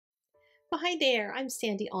Well, hi there, I'm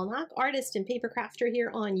Sandy Allnock, artist and paper crafter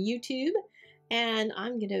here on YouTube, and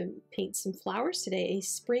I'm going to paint some flowers today, a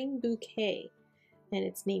spring bouquet. And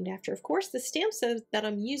it's named after, of course, the stamp set that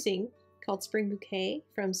I'm using called Spring Bouquet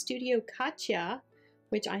from Studio Katia,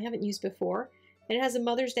 which I haven't used before. And it has a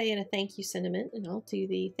Mother's Day and a thank you sentiment, and I'll do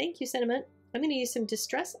the thank you sentiment. I'm going to use some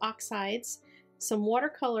Distress Oxides, some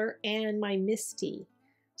watercolor, and my Misty.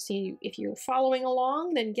 So if you're following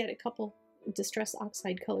along, then get a couple Distress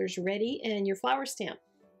Oxide colors ready and your flower stamp.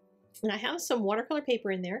 And I have some watercolor paper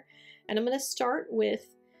in there, and I'm going to start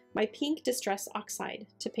with my pink Distress Oxide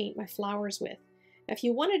to paint my flowers with. If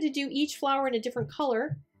you wanted to do each flower in a different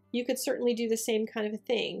color, you could certainly do the same kind of a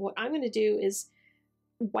thing. What I'm going to do is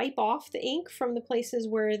wipe off the ink from the places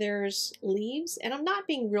where there's leaves, and I'm not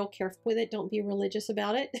being real careful with it. Don't be religious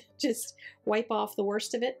about it. Just wipe off the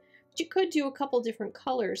worst of it. But you could do a couple different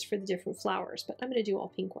colors for the different flowers, but I'm going to do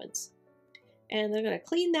all pink ones. And I'm going to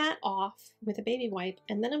clean that off with a baby wipe,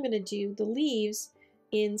 and then I'm going to do the leaves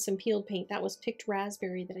in some peeled paint. That was picked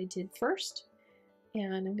raspberry that I did first,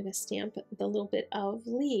 and I'm going to stamp the little bit of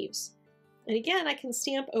leaves. And again, I can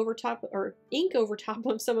stamp over top or ink over top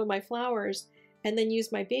of some of my flowers and then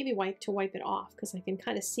use my baby wipe to wipe it off, because I can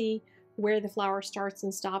kind of see where the flower starts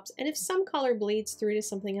and stops. And if some color bleeds through to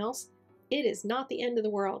something else, it is not the end of the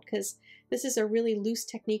world, because this is a really loose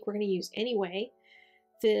technique we're going to use anyway.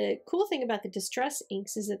 The cool thing about the Distress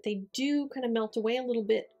inks is that they do kind of melt away a little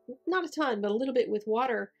bit, not a ton, but a little bit with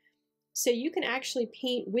water. So you can actually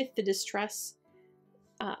paint with the Distress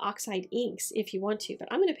Oxide inks if you want to, but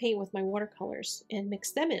I'm going to paint with my watercolors and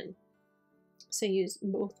mix them in. So use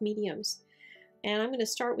both mediums. And I'm going to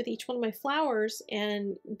start with each one of my flowers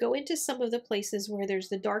and go into some of the places where there's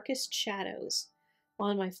the darkest shadows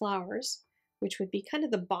on my flowers, which would be kind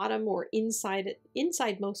of the bottom or inside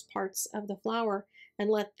most parts of the flower, and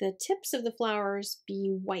let the tips of the flowers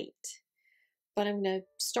be white. But I'm going to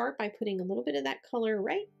start by putting a little bit of that color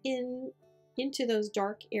right into those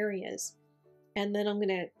dark areas. And then I'm going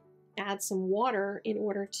to add some water in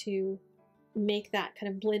order to make that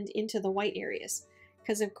kind of blend into the white areas.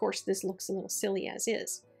 Because of course this looks a little silly as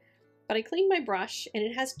is. But I cleaned my brush and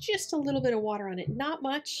it has just a little bit of water on it. Not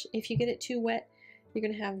much. If you get it too wet, you're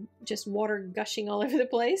going to have just water gushing all over the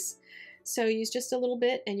place. So use just a little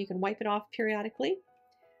bit, and you can wipe it off periodically.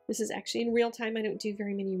 This is actually in real time. I don't do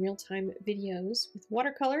very many real-time videos with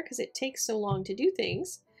watercolor because it takes so long to do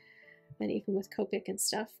things. And even with Copic and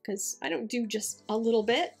stuff, because I don't do just a little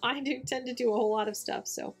bit. I do tend to do a whole lot of stuff,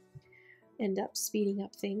 so end up speeding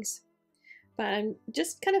up things. But I'm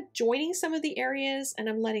just kind of joining some of the areas, and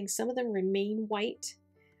I'm letting some of them remain white.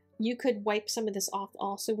 You could wipe some of this off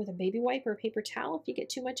also with a baby wipe or a paper towel if you get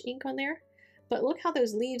too much ink on there. But look how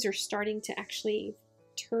those leaves are starting to actually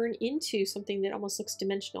turn into something that almost looks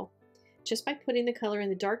dimensional, just by putting the color in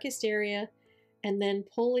the darkest area and then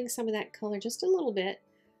pulling some of that color just a little bit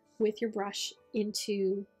with your brush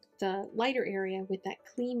into the lighter area with that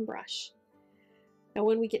clean brush. Now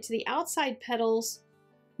when we get to the outside petals,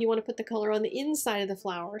 you want to put the color on the inside of the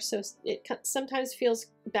flower, so it sometimes feels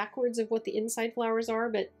backwards of what the inside flowers are,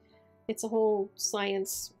 but it's a whole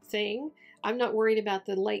science thing. I'm not worried about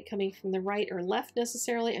the light coming from the right or left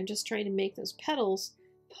necessarily. I'm just trying to make those petals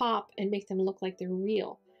pop and make them look like they're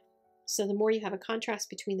real. So the more you have a contrast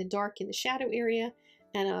between the dark in the shadow area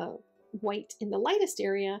and a white in the lightest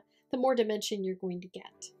area, the more dimension you're going to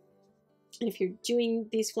get. And if you're doing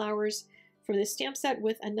these flowers from this stamp set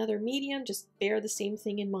with another medium, just bear the same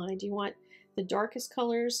thing in mind. You want the darkest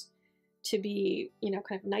colors to be, you know,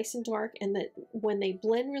 kind of nice and dark, and that when they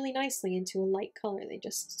blend really nicely into a light color, they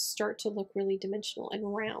just start to look really dimensional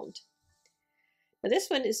and round. Now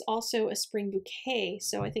this one is also a spring bouquet,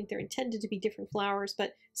 so I think they're intended to be different flowers,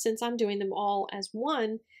 but since I'm doing them all as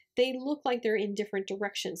one, they look like they're in different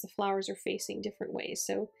directions. The flowers are facing different ways.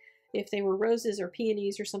 So if they were roses or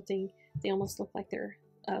peonies or something, they almost look like they're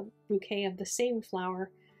a bouquet of the same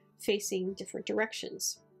flower facing different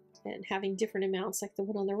directions and having different amounts. Like the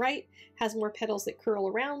one on the right has more petals that curl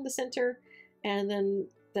around the center, and then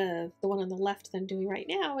the one on the left that I'm doing right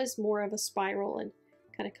now is more of a spiral and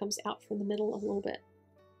kind of comes out from the middle a little bit.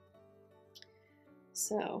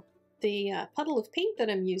 So the puddle of paint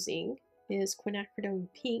that I'm using is Quinacridone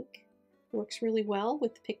Pink. Works really well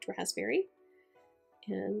with the picked raspberry.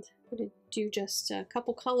 And I'm going to do just a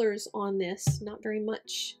couple colors on this, not very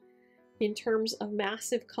much in terms of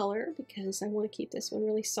massive color, because I want to keep this one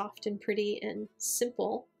really soft and pretty and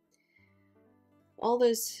simple. All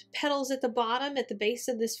those petals at the bottom, at the base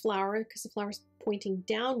of this flower, because the flower's pointing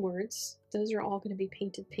downwards, those are all going to be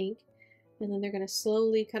painted pink. And then they're going to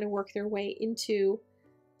slowly kind of work their way into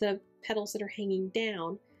the petals that are hanging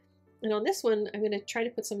down. And on this one, I'm going to try to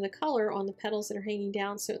put some of the color on the petals that are hanging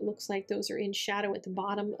down so it looks like those are in shadow at the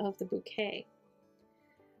bottom of the bouquet.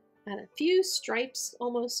 Add a few stripes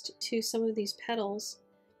almost to some of these petals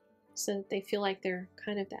so that they feel like they're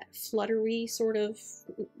kind of that fluttery sort of,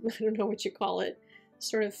 I don't know what you call it,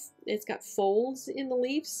 sort of, it's got folds in the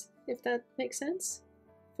leaves, if that makes sense.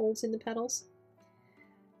 Folds in the petals.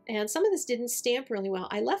 And some of this didn't stamp really well.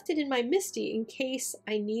 I left it in my MISTI in case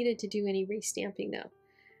I needed to do any restamping though.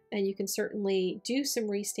 And you can certainly do some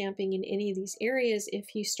restamping in any of these areas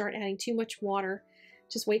if you start adding too much water.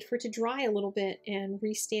 Just wait for it to dry a little bit and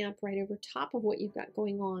restamp right over top of what you've got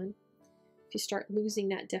going on if you start losing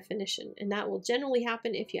that definition. And that will generally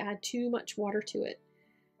happen if you add too much water to it.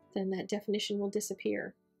 Then that definition will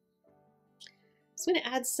disappear. So I'm going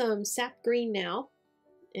to add some Sap Green now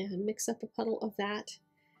and mix up a puddle of that.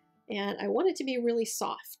 And I want it to be really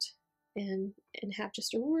soft and have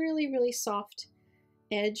just a really, really soft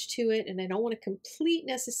edge to it. And I don't want to complete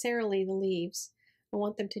necessarily the leaves. I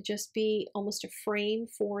want them to just be almost a frame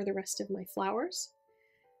for the rest of my flowers.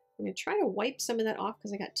 I'm going to try to wipe some of that off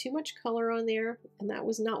because I got too much color on there and that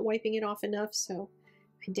was not wiping it off enough. So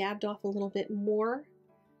I dabbed off a little bit more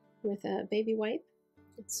with a baby wipe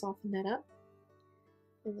and soften that up.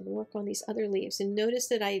 And then work on these other leaves. And notice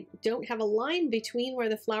that I don't have a line between where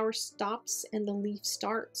the flower stops and the leaf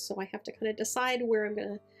starts. So I have to kind of decide where I'm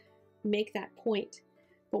going to make that point.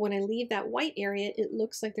 But when I leave that white area, it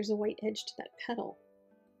looks like there's a white edge to that petal.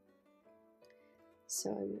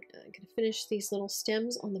 So I'm going to finish these little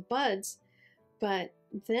stems on the buds. But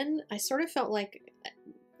then I sort of felt like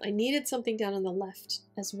I needed something down on the left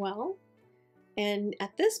as well. And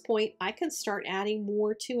at this point, I can start adding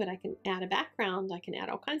more to it. I can add a background. I can add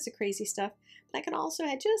all kinds of crazy stuff. But I can also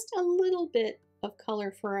add just a little bit of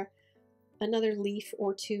color for another leaf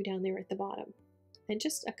or two down there at the bottom. And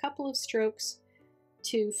just a couple of strokes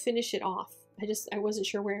to finish it off. I wasn't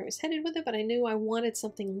sure where I was headed with it, but I knew I wanted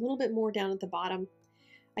something a little bit more down at the bottom.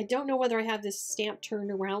 I don't know whether I have this stamp turned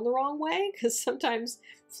around the wrong way, because sometimes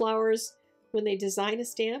flowers, when they design a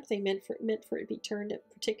stamp, they meant for it to be turned a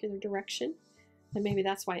particular direction. And maybe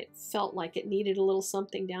that's why it felt like it needed a little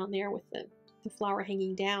something down there with the flower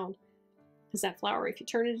hanging down. Because that flower, if you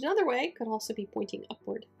turn it another way, could also be pointing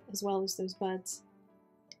upward as well as those buds.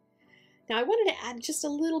 Now I wanted to add just a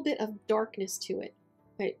little bit of darkness to it.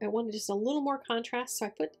 I wanted just a little more contrast, so I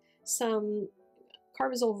put some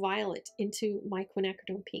Carbazole Violet into my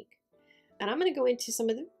Quinacridone Pink. And I'm going to go into some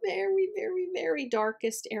of the very, very, very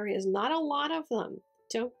darkest areas. Not a lot of them.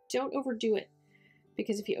 Don't overdo it.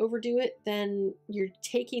 Because if you overdo it, then you're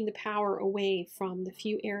taking the power away from the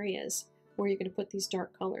few areas where you're going to put these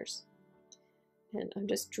dark colors. And I'm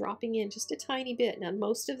just dropping in just a tiny bit. Now,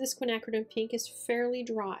 most of this Quinacridone Pink is fairly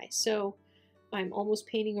dry, so I'm almost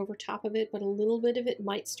painting over top of it, but a little bit of it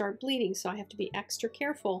might start bleeding, so I have to be extra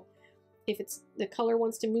careful. If the color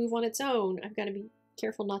wants to move on its own, I've got to be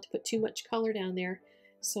careful not to put too much color down there,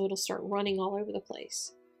 so it'll start running all over the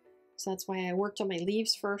place. So that's why I worked on my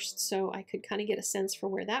leaves first, so I could kind of get a sense for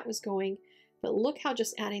where that was going. But look how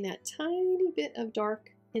just adding that tiny bit of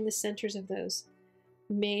dark in the centers of those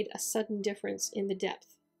made a sudden difference in the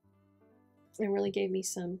depth. It really gave me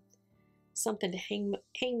something to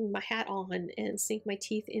hang my hat on and sink my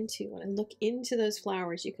teeth into. When I look into those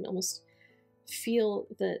flowers, you can almost feel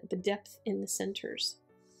the depth in the centers.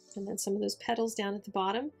 And then some of those petals down at the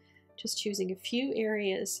bottom, just choosing a few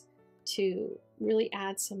areas to really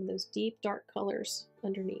add some of those deep dark colors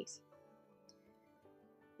underneath.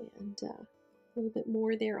 And a little bit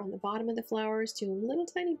more there on the bottom of the flowers, do a little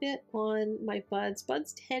tiny bit on my buds.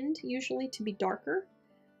 Buds tend usually to be darker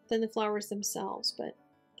than the flowers themselves, but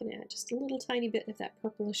I'm going to add just a little tiny bit of that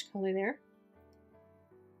purplish color there.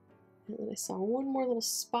 And then I saw one more little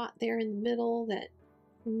spot there in the middle that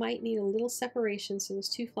might need a little separation, so those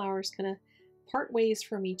two flowers kind of part ways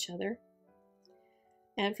from each other.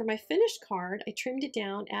 And for my finished card, I trimmed it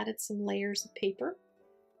down, added some layers of paper,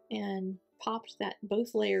 and popped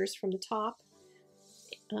both layers from the top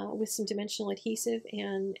with some dimensional adhesive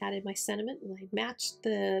and added my sentiment, and I matched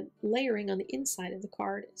the layering on the inside of the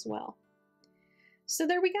card as well. So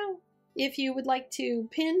there we go. If you would like to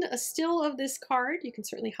pin a still of this card, you can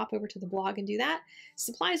certainly hop over to the blog and do that.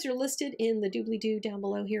 Supplies are listed in the doobly-doo down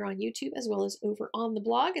below here on YouTube, as well as over on the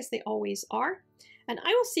blog, as they always are. And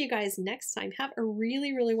I will see you guys next time. Have a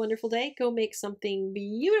really, really wonderful day. Go make something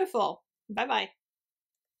beautiful. Bye-bye.